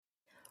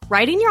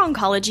Writing your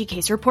oncology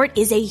case report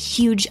is a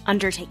huge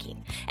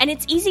undertaking, and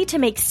it's easy to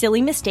make silly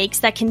mistakes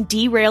that can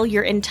derail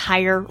your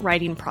entire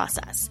writing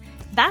process.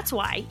 That's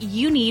why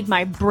you need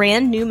my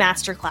brand new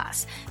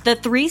masterclass, the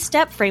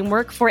 3-step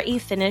framework for a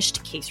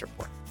finished case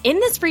report. In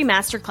this free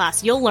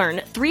masterclass, you'll learn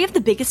 3 of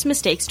the biggest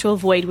mistakes to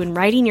avoid when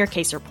writing your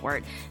case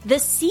report, the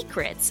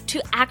secrets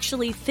to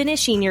actually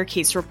finishing your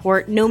case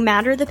report no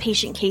matter the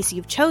patient case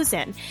you've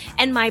chosen,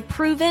 and my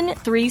proven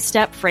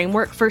 3-step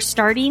framework for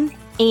starting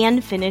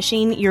and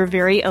finishing your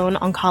very own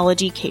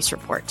oncology case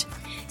report.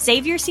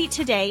 Save your seat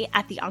today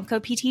at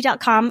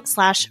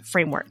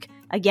theoncopt.com/framework.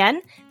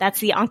 Again,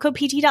 that's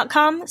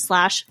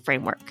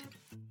theoncopt.com/framework.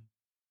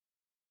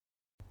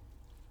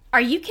 Are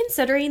you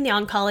considering the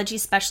Oncology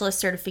Specialist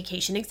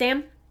Certification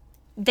exam?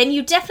 Then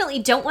you definitely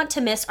don't want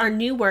to miss our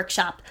new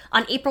workshop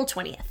on April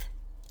 20th.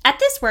 At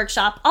this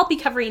workshop, I'll be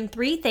covering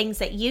 3 things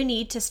that you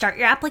need to start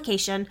your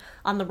application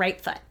on the right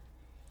foot.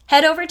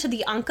 Head over to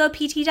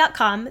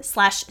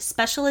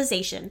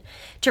theoncopt.com/specialization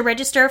to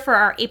register for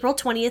our April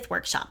 20th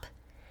workshop.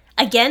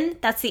 Again,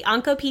 that's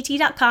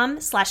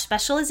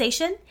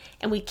theoncopt.com/specialization,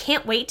 and we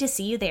can't wait to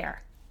see you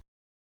there.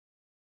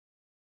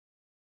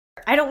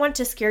 I don't want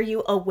to scare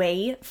you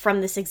away from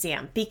this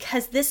exam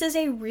because this is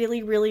a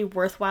really, really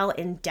worthwhile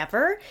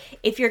endeavor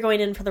if you're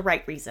going in for the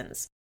right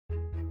reasons.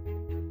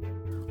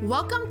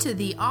 Welcome to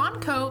the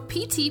Onco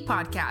PT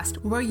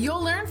podcast, where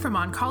you'll learn from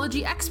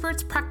oncology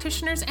experts,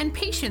 practitioners, and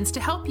patients to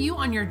help you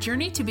on your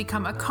journey to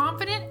become a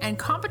confident and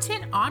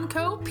competent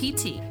Onco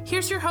PT.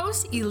 Here's your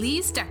host,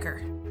 Elise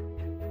Decker.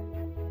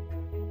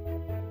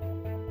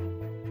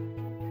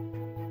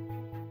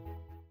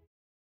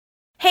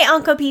 Hey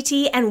Onco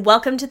PT, and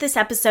welcome to this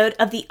episode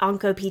of the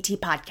Onco PT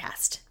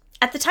podcast.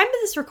 At the time of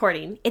this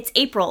recording, it's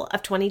April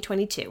of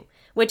 2022,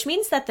 which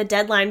means that the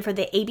deadline for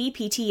the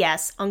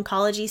ABPTS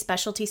Oncology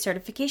Specialty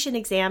Certification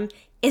exam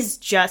is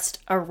just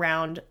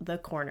around the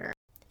corner.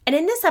 And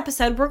in this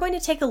episode, we're going to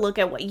take a look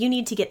at what you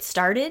need to get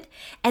started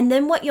and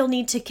then what you'll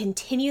need to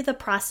continue the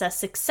process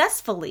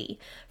successfully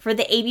for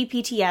the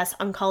ABPTS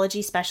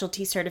Oncology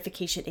Specialty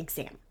Certification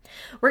exam.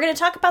 We're going to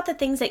talk about the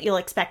things that you'll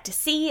expect to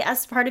see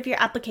as part of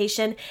your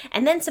application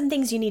and then some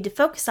things you need to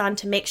focus on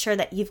to make sure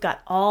that you've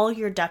got all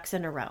your ducks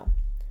in a row.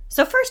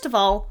 So first of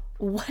all,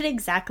 what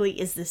exactly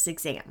is this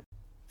exam?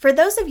 For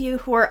those of you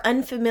who are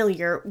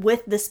unfamiliar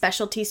with the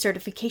specialty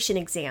certification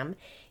exam,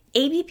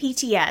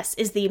 ABPTS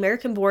is the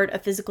American Board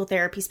of Physical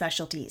Therapy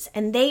Specialties,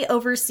 and they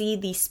oversee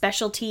the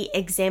specialty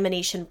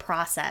examination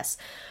process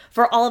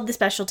for all of the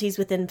specialties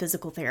within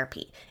physical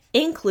therapy,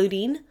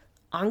 including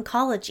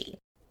oncology.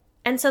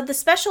 And so the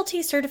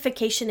specialty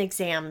certification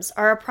exams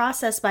are a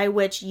process by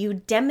which you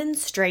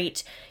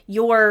demonstrate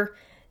your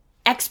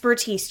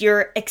expertise,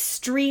 your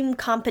extreme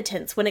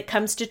competence when it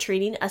comes to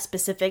treating a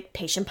specific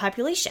patient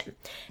population.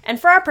 And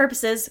for our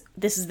purposes,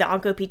 this is the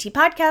Onco PT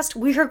podcast,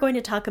 we are going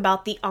to talk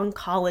about the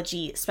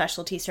oncology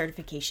specialty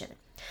certification.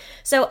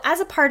 So as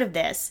a part of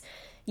this,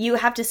 you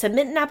have to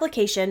submit an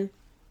application,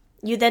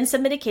 you then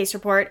submit a case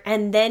report,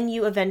 and then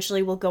you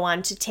eventually will go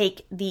on to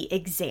take the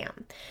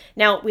exam.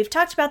 Now, we've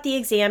talked about the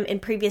exam in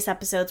previous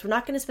episodes. We're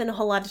not going to spend a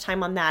whole lot of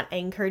time on that. I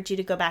encourage you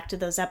to go back to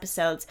those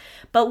episodes.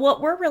 But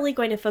what we're really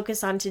going to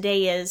focus on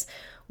today is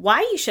why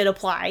you should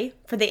apply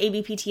for the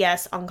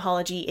ABPTS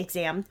oncology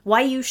exam,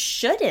 why you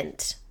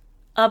shouldn't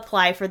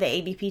apply for the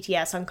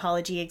ABPTS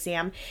oncology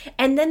exam,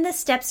 and then the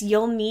steps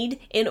you'll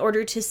need in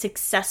order to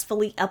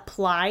successfully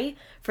apply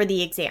for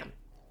the exam.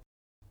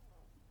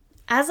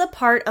 As a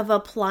part of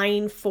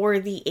applying for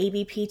the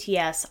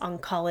ABPTS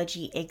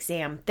oncology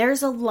exam,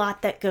 there's a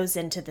lot that goes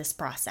into this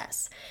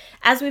process.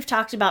 As we've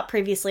talked about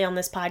previously on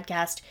this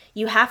podcast,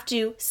 you have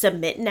to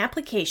submit an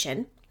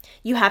application,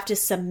 you have to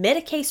submit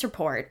a case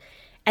report,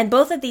 and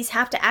both of these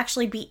have to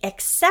actually be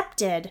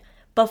accepted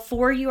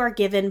before you are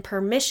given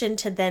permission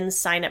to then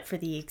sign up for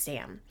the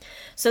exam.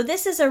 So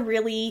this is a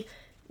really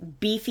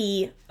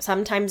beefy,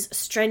 sometimes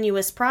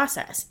strenuous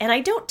process. And I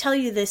don't tell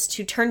you this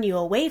to turn you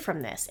away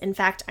from this. In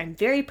fact, I'm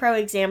very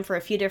pro-exam for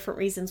a few different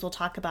reasons we'll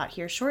talk about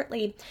here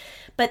shortly.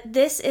 But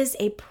this is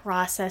a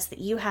process that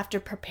you have to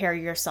prepare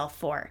yourself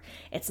for.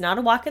 It's not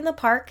a walk in the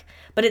park,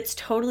 but it's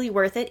totally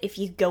worth it if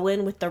you go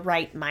in with the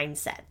right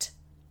mindset.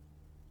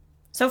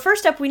 So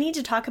first up, we need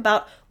to talk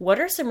about what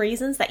are some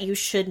reasons that you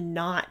should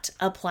not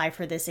apply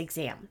for this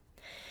exam.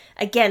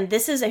 Again,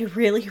 this is a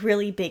really,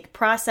 really big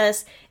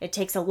process. It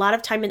takes a lot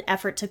of time and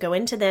effort to go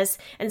into this.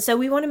 And so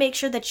we want to make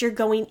sure that you're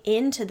going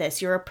into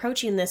this, you're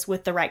approaching this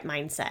with the right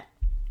mindset.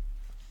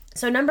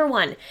 So number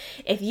one,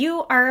 if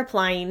you are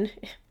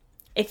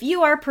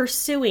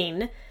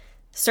pursuing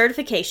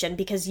certification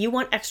because you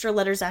want extra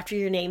letters after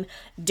your name,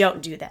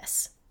 don't do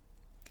this.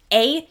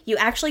 You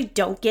actually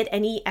don't get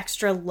any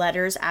extra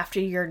letters after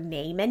your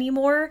name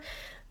anymore.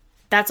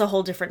 That's a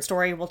whole different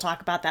story. We'll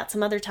talk about that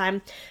some other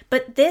time.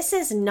 But this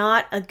is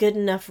not a good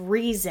enough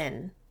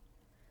reason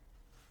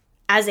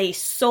as a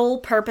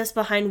sole purpose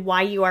behind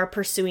why you are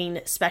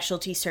pursuing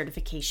specialty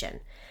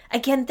certification.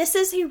 Again, this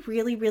is a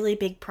really, really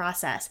big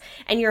process,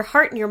 and your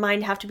heart and your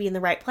mind have to be in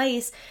the right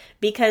place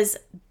because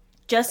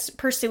just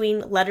pursuing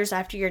letters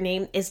after your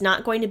name is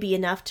not going to be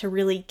enough to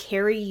really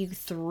carry you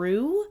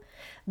through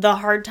the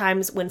hard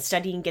times when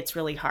studying gets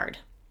really hard.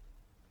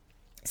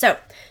 So,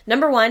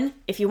 number one,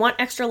 if you want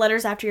extra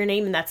letters after your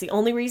name and that's the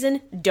only reason,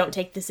 don't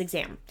take this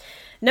exam.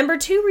 Number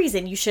two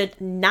reason you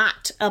should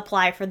not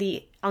apply for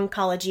the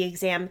oncology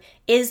exam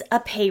is a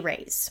pay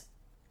raise.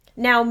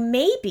 Now,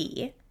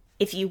 maybe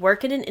if you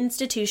work at an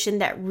institution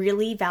that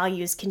really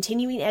values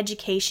continuing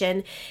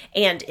education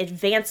and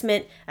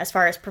advancement as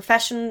far as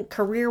profession,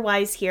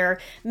 career-wise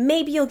here,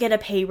 maybe you'll get a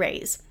pay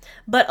raise.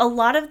 But a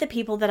lot of the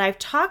people that I've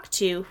talked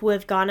to who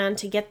have gone on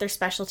to get their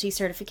specialty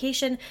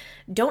certification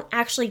don't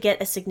actually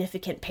get a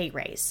significant pay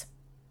raise.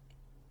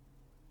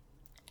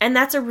 And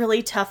that's a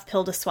really tough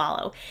pill to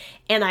swallow.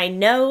 And I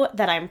know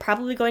that I'm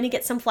probably going to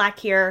get some flack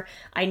here.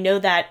 I know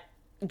that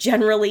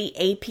generally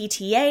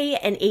APTA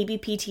and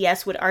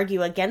ABPTS would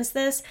argue against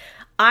this.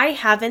 I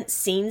haven't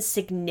seen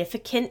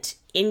significant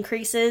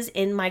increases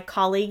in my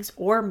colleagues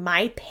or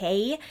my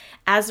pay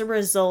as a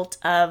result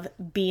of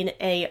being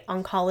an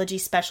oncology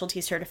specialty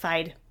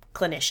certified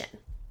clinician.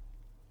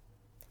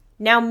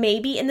 Now,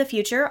 maybe in the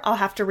future, I'll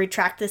have to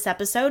retract this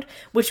episode,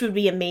 which would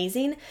be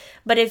amazing.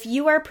 But if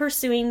you are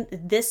pursuing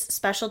this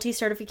specialty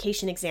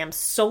certification exam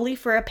solely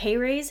for a pay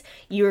raise,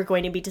 you are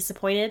going to be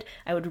disappointed.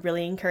 I would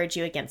really encourage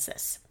you against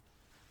this.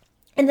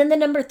 And then the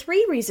number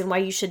three reason why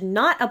you should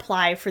not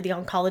apply for the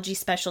oncology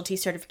specialty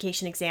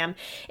certification exam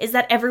is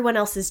that everyone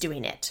else is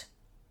doing it.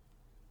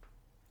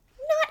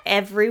 Not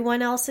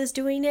everyone else is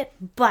doing it,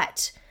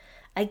 but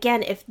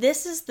again, if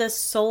this is the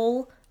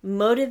sole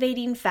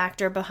motivating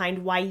factor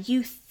behind why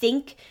you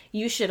think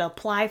you should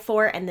apply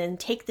for and then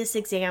take this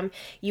exam,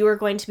 you are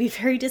going to be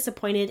very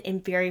disappointed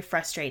and very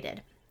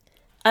frustrated.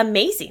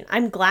 Amazing.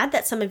 I'm glad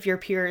that some of your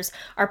peers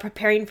are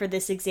preparing for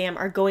this exam,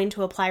 are going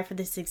to apply for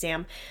this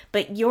exam,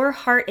 but your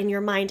heart and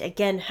your mind,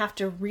 again, have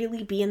to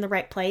really be in the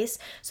right place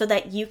so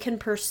that you can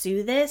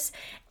pursue this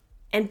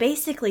and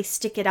basically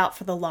stick it out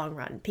for the long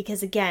run.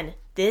 Because again,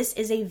 this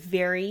is a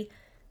very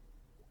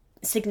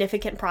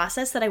significant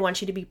process that I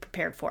want you to be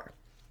prepared for.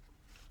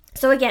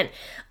 So again,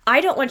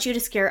 I don't want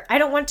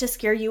to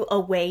scare you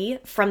away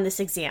from this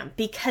exam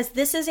because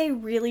this is a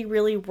really,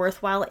 really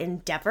worthwhile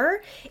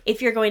endeavor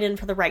if you're going in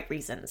for the right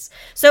reasons.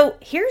 So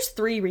here's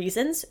 3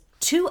 reasons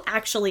to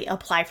actually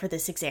apply for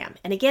this exam.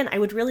 And again, I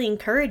would really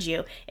encourage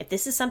you, if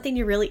this is something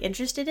you're really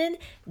interested in,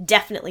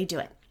 definitely do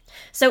it.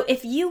 So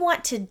if you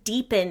want to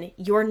deepen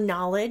your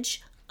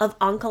knowledge of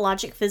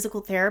oncologic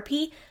physical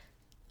therapy,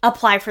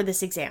 apply for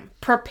this exam,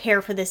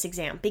 prepare for this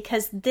exam,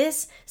 because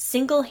this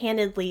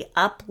single-handedly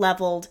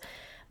up-leveled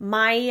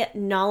my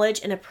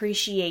knowledge and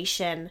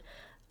appreciation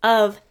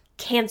of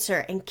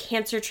cancer and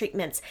cancer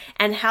treatments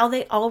and how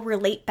they all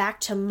relate back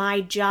to my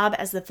job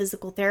as the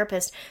physical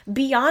therapist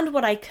beyond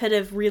what I could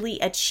have really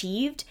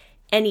achieved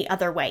any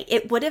other way.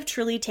 It would have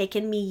truly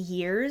taken me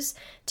years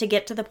to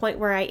get to the point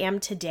where I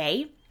am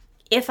today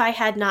if I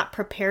had not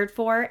prepared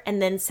for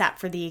and then sat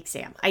for the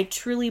exam. I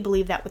truly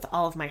believe that with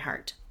all of my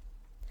heart.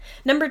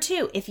 Number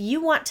 2, if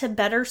you want to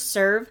better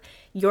serve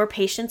your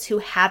patients who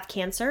have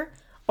cancer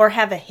or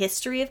have a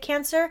history of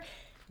cancer,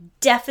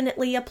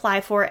 definitely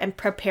apply for and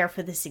prepare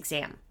for this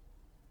exam.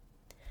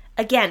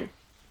 Again,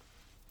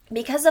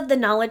 because of the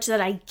knowledge that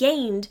I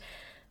gained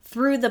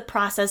through the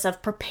process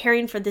of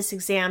preparing for this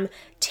exam,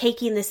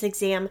 taking this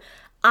exam,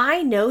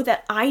 I know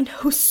that I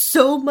know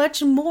so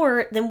much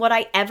more than what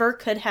I ever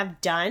could have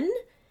done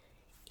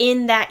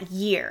in that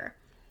year.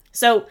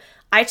 So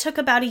I took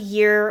about a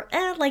year,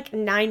 like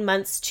 9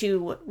 months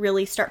to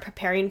really start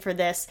preparing for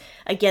this.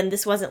 Again,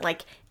 this wasn't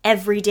like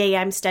every day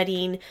I'm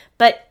studying,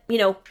 but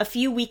a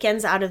few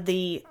weekends out of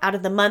the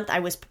month, I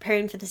was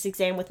preparing for this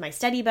exam with my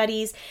study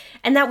buddies,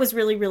 and that was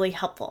really, really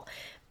helpful.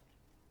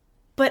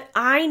 But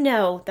I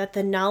know that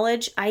the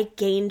knowledge I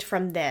gained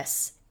from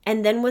this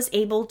and then was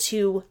able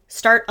to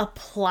start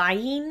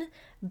applying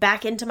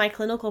back into my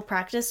clinical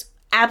practice,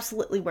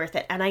 absolutely worth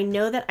it. And I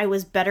know that I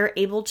was better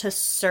able to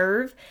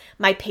serve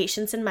my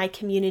patients in my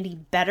community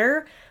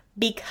better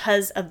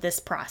because of this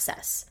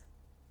process.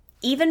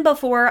 Even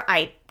before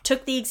I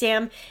took the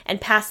exam and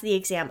passed the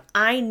exam,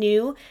 I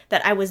knew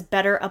that I was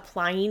better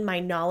applying my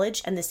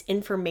knowledge and this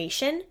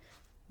information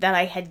that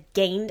I had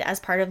gained as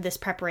part of this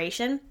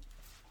preparation.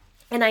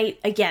 And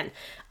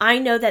I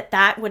know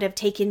that would have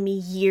taken me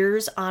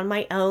years on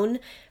my own,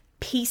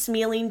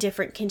 piecemealing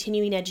different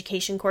continuing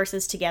education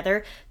courses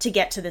together to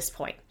get to this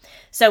point.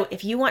 So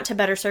if you want to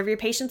better serve your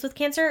patients with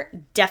cancer,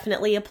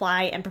 definitely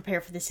apply and prepare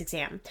for this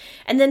exam.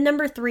 And then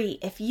number 3,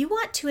 if you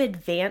want to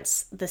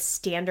advance the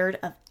standard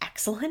of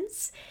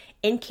excellence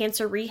in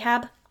cancer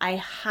rehab, I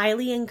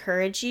highly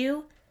encourage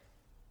you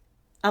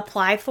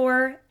apply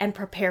for and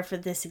prepare for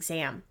this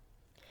exam.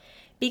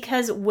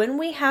 Because when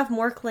we have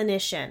more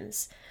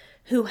clinicians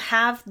who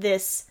have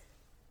this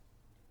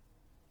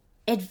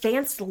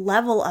advanced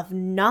level of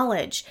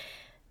knowledge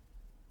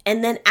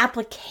and then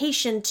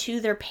application to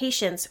their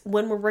patients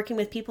when we're working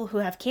with people who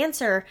have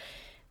cancer,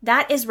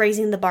 that is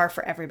raising the bar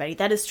for everybody.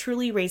 That is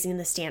truly raising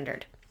the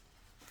standard.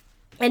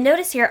 And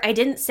notice here, I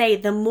didn't say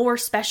the more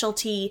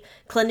specialty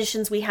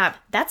clinicians we have.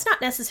 That's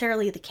not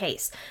necessarily the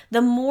case.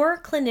 The more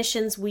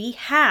clinicians we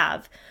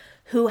have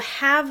who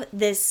have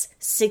this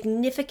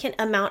significant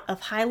amount of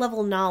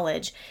high-level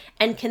knowledge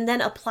and can then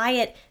apply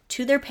it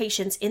to their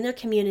patients in their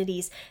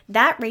communities,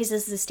 that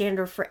raises the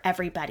standard for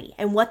everybody.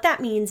 And what that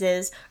means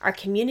is our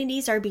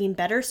communities are being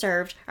better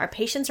served, our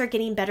patients are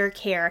getting better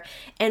care,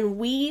 and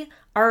we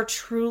are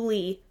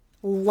truly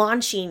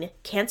launching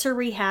cancer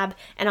rehab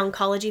and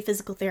oncology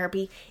physical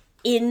therapy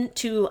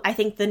into, I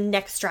think, the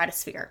next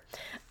stratosphere.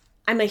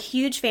 I'm a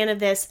huge fan of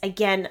this.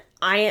 Again,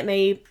 I am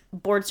a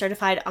board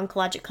certified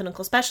oncologic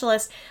clinical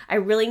specialist. I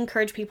really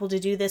encourage people to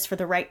do this for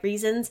the right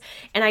reasons.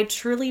 And I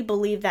truly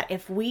believe that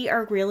if we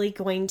are really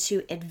going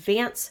to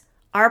advance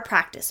our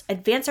practice,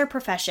 advance our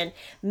profession,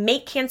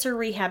 make cancer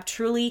rehab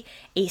truly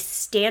a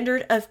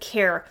standard of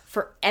care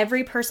for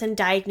every person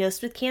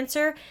diagnosed with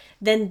cancer,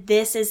 then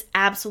this is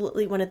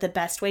absolutely one of the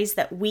best ways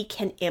that we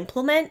can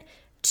implement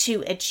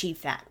to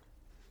achieve that.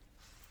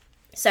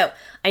 So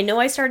I know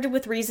I started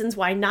with reasons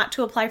why not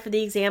to apply for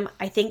the exam.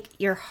 I think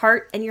your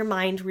heart and your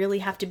mind really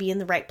have to be in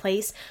the right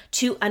place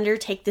to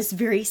undertake this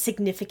very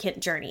significant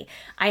journey.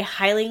 I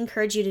highly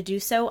encourage you to do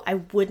so. I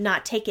would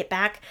not take it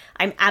back.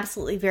 I'm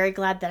absolutely very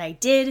glad that I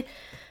did.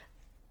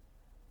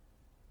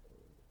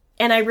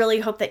 And I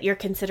really hope that you're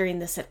considering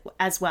this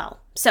as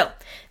well. So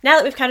now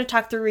that we've kind of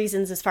talked through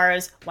reasons as far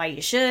as why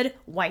you should,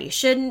 why you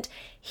shouldn't,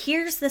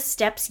 here's the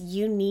steps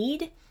you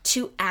need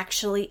to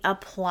actually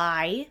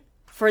apply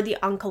for the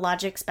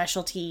oncologic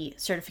specialty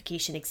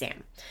certification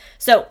exam.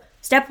 So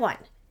step 1,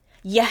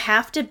 you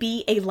have to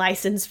be a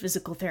licensed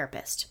physical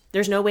therapist.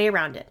 There's no way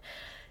around it.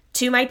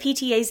 To my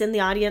PTAs in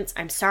the audience,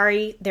 I'm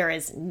sorry, there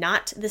is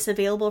not this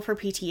available for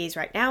PTAs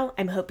right now.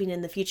 I'm hoping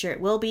in the future it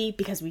will be,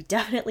 because we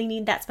definitely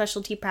need that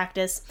specialty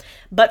practice.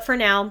 But for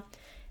now,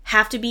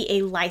 have to be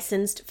a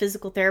licensed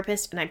physical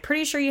therapist, and I'm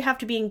pretty sure you have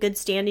to be in good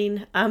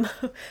standing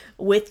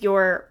with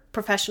your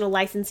professional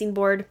licensing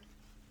board.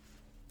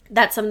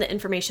 That's some of the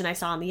information I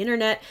saw on the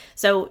internet.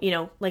 So,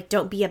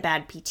 don't be a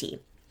bad PT.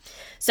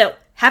 So,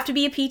 have to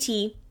be a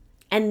PT,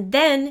 and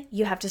then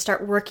you have to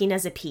start working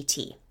as a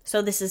PT.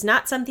 So this is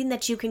not something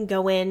that you can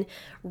go in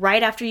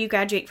right after you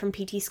graduate from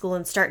PT school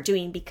and start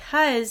doing,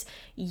 because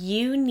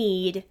you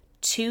need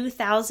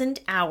 2,000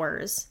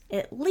 hours,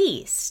 at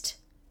least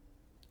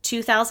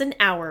 2,000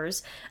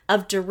 hours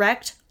of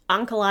direct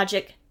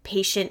oncologic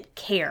patient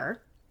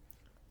care,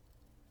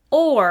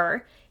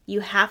 or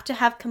you have to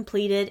have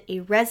completed a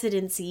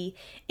residency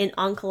in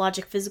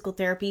oncologic physical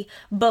therapy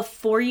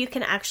before you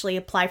can actually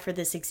apply for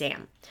this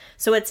exam.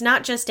 So it's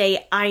not just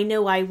I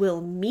know I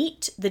will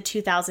meet the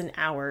 2,000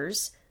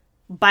 hours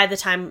by the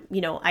time,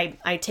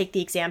 I take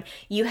the exam.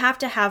 You have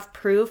to have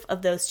proof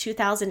of those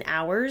 2,000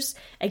 hours.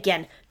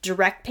 Again,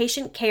 direct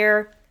patient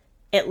care,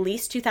 at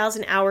least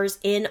 2,000 hours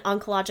in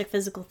oncologic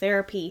physical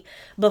therapy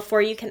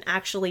before you can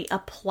actually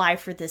apply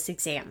for this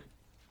exam.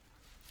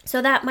 So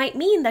that might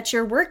mean that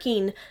you're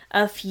working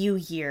a few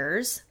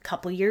years,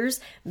 couple years,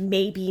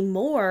 maybe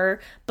more,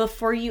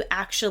 before you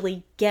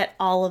actually get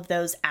all of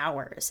those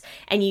hours.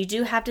 And you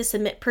do have to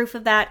submit proof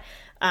of that.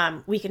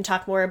 We can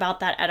talk more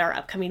about that at our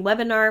upcoming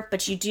webinar,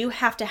 but you do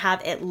have to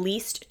have at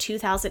least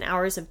 2,000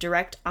 hours of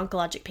direct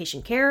oncologic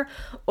patient care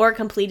or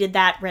completed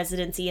that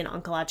residency in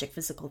oncologic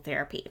physical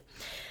therapy.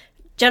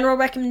 General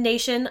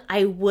recommendation,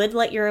 I would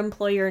let your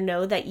employer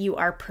know that you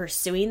are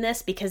pursuing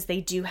this, because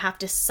they do have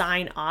to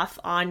sign off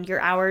on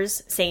your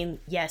hours saying,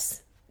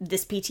 yes,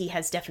 this PT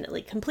has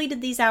definitely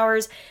completed these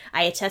hours.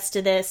 I attest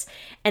to this.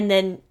 And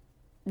then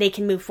they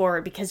can move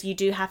forward, because you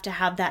do have to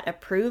have that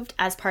approved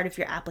as part of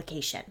your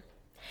application.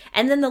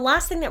 And then the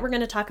last thing that we're going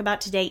to talk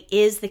about today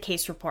is the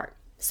case report.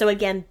 So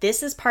again,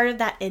 this is part of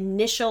that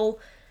initial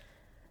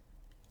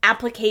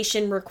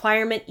application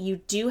requirement. You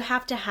do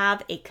have to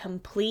have a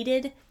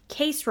completed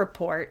case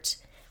report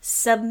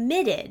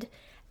submitted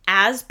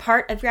as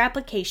part of your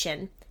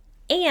application,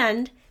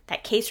 and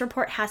that case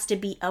report has to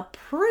be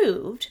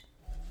approved.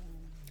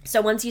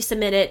 So once you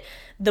submit it,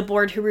 the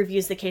board who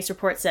reviews the case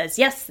report says,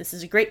 yes, this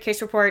is a great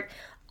case report.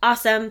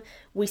 Awesome.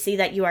 We see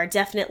that you are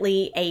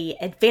definitely an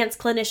advanced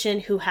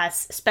clinician who has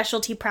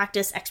specialty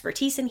practice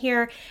expertise in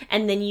here.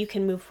 And then you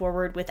can move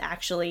forward with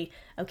actually,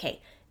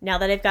 okay, now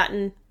that I've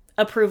gotten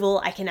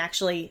approval, I can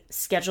actually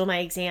schedule my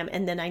exam,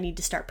 and then I need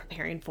to start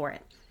preparing for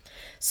it.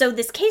 So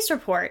this case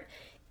report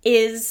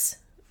is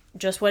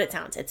just what it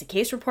sounds. It's a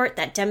case report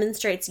that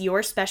demonstrates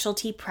your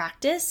specialty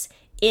practice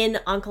in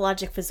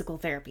oncologic physical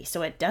therapy.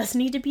 So it does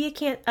need to be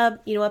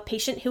a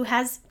patient who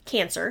has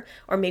cancer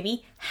or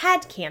maybe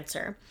had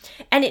cancer,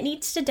 and it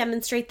needs to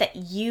demonstrate that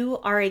you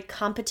are a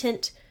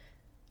competent,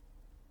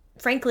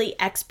 frankly,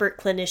 expert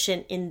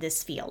clinician in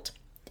this field.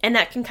 And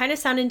that can kind of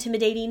sound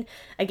intimidating.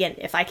 Again,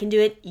 if I can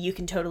do it, you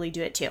can totally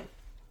do it too.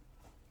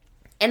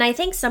 And I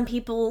think some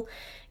people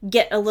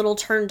get a little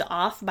turned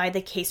off by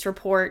the case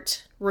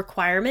report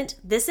requirement.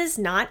 This is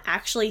not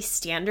actually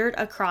standard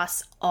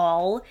across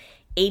all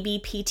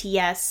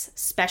ABPTS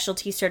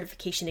specialty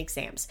certification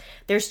exams.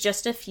 There's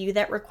just a few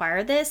that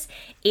require this,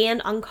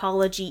 and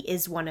oncology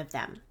is one of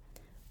them.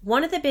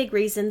 one of the big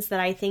reasons that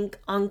I think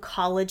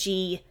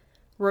oncology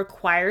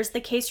requires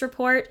the case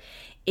report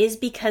is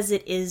because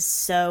it is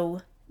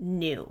so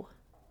new.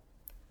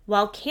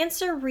 While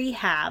cancer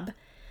rehab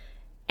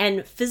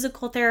and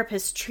physical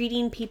therapists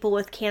treating people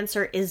with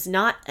cancer is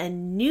not a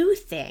new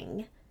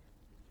thing,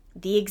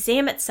 the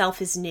exam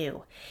itself is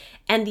new.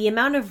 And the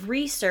amount of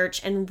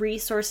research and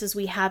resources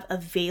we have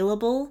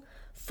available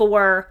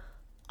for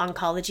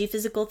oncology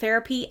physical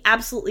therapy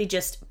absolutely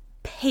just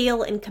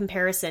pale in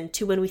comparison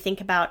to when we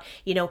think about,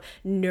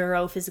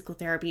 neurophysical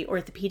therapy,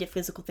 orthopedic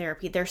physical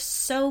therapy. There's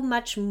so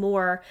much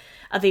more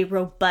of a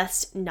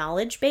robust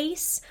knowledge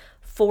base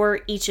for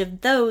each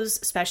of those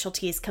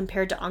specialties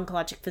compared to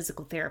oncologic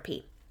physical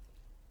therapy.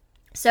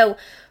 So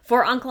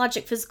for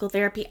oncologic physical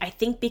therapy, I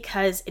think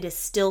because it is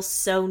still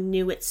so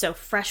new, it's so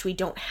fresh, we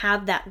don't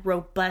have that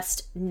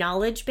robust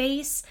knowledge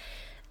base.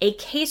 A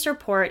case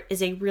report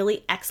is a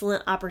really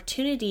excellent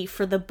opportunity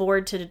for the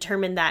board to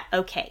determine that,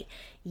 okay,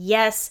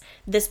 yes,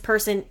 this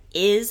person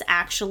is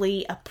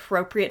actually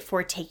appropriate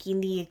for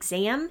taking the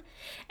exam,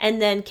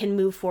 and then can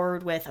move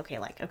forward with,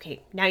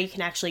 okay, now you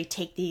can actually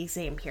take the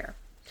exam here.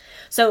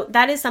 So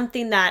that is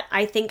something that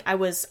I think I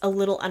was a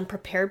little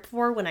unprepared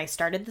for when I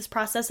started this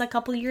process a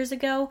couple years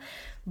ago.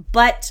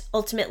 But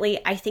ultimately,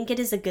 I think it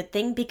is a good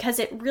thing because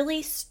it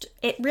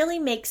really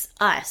makes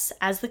us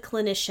as the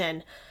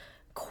clinician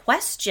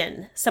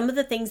question some of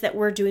the things that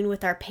we're doing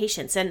with our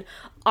patients. And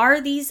are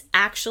these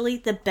actually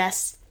the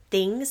best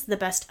things, the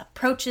best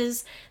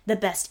approaches, the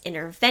best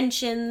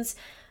interventions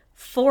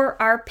for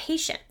our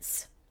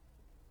patients?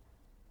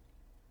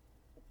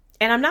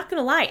 And I'm not going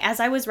to lie, as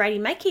I was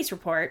writing my case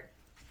report,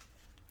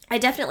 I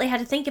definitely had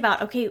to think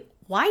about, okay,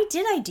 why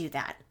did I do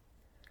that?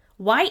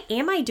 Why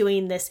am I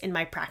doing this in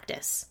my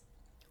practice?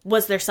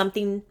 Was there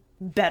something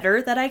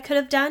better that I could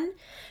have done?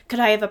 Could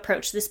I have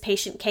approached this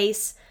patient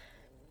case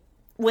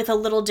with a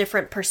little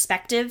different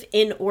perspective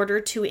in order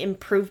to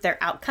improve their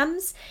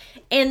outcomes?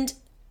 And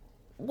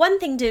one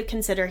thing to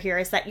consider here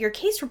is that your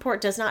case report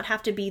does not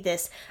have to be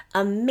this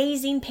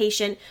amazing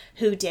patient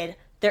who did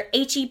their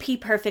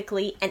HEP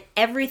perfectly and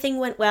everything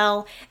went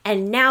well,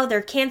 and now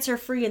they're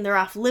cancer-free and they're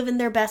off living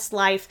their best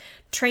life,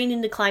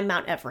 training to climb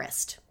Mount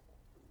Everest.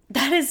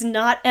 That is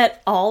not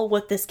at all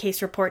what this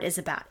case report is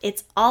about.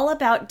 It's all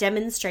about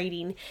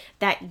demonstrating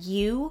that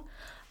you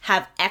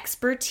have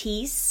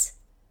expertise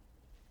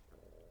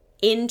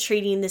in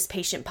treating this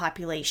patient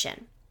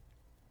population,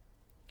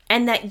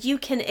 and that you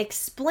can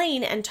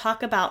explain and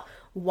talk about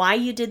why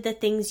you did the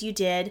things you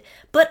did,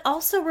 but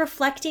also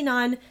reflecting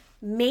on,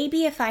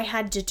 maybe if I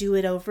had to do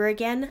it over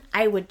again,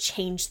 I would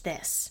change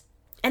this.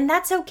 And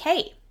that's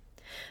okay.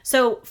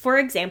 So, for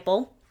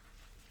example,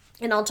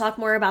 and I'll talk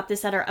more about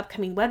this at our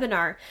upcoming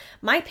webinar,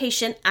 my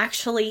patient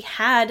actually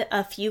had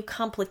a few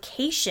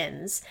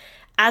complications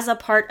as a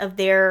part of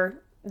their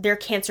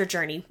cancer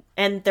journey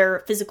and their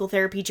physical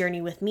therapy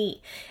journey with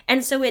me.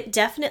 And so it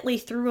definitely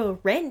threw a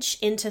wrench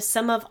into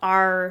some of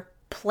our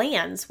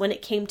plans when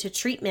it came to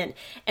treatment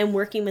and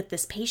working with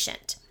this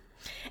patient.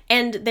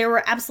 And there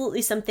were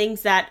absolutely some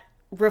things that,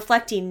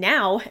 reflecting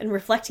now and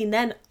reflecting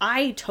then,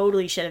 I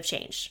totally should have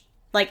changed.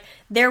 Like,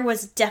 there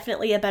was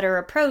definitely a better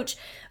approach,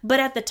 but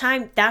at the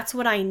time, that's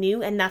what I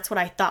knew and that's what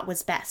I thought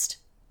was best.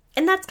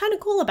 And that's kind of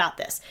cool about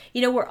this.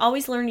 We're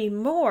always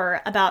learning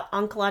more about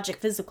oncologic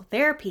physical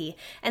therapy,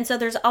 and so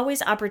there's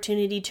always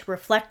opportunity to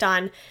reflect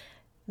on,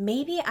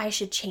 maybe I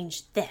should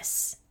change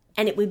this,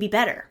 and it would be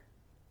better.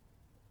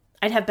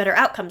 I'd have better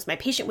outcomes. My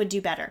patient would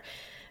do better.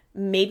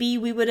 Maybe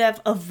we would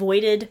have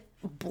avoided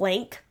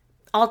blank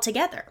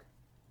altogether.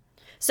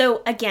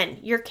 So again,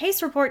 your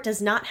case report does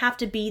not have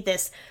to be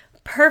this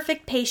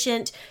perfect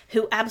patient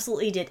who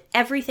absolutely did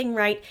everything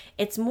right.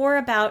 It's more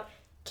about,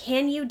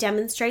 can you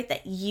demonstrate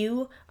that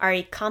you are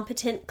a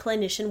competent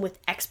clinician with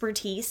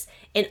expertise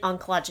in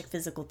oncologic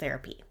physical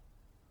therapy?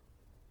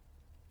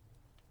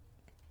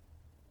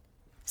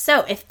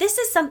 So if this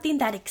is something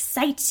that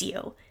excites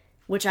you,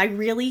 which I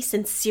really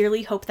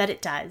sincerely hope that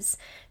it does,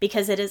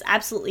 because it has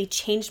absolutely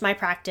changed my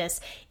practice,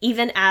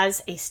 even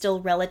as a still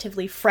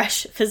relatively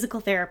fresh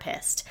physical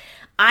therapist,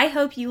 I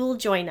hope you will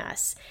join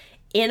us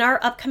in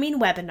our upcoming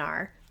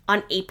webinar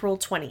on April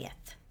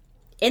 20th.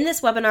 In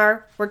this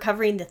webinar, we're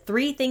covering the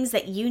 3 things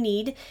that you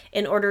need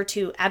in order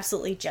to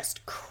absolutely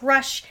just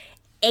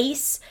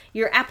ace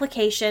your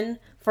application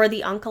for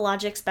the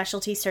Oncologic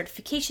Specialty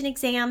Certification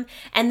exam,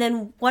 and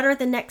then what are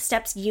the next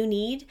steps you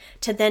need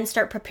to then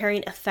start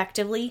preparing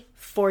effectively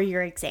for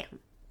your exam.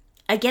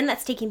 Again,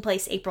 that's taking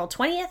place April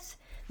 20th.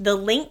 The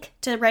link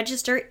to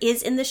register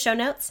is in the show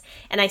notes,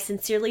 and I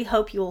sincerely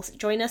hope you will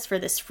join us for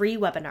this free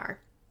webinar.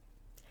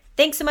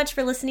 Thanks so much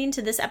for listening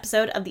to this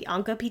episode of the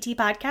OncoPT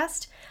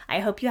podcast. I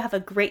hope you have a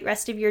great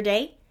rest of your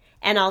day,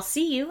 and I'll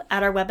see you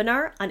at our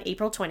webinar on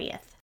April 20th.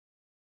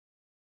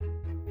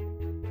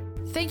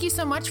 Thank you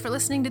so much for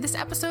listening to this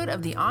episode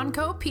of the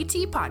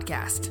OncoPT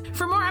podcast.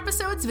 For more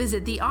episodes,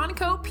 visit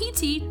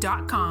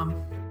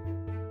theoncopt.com.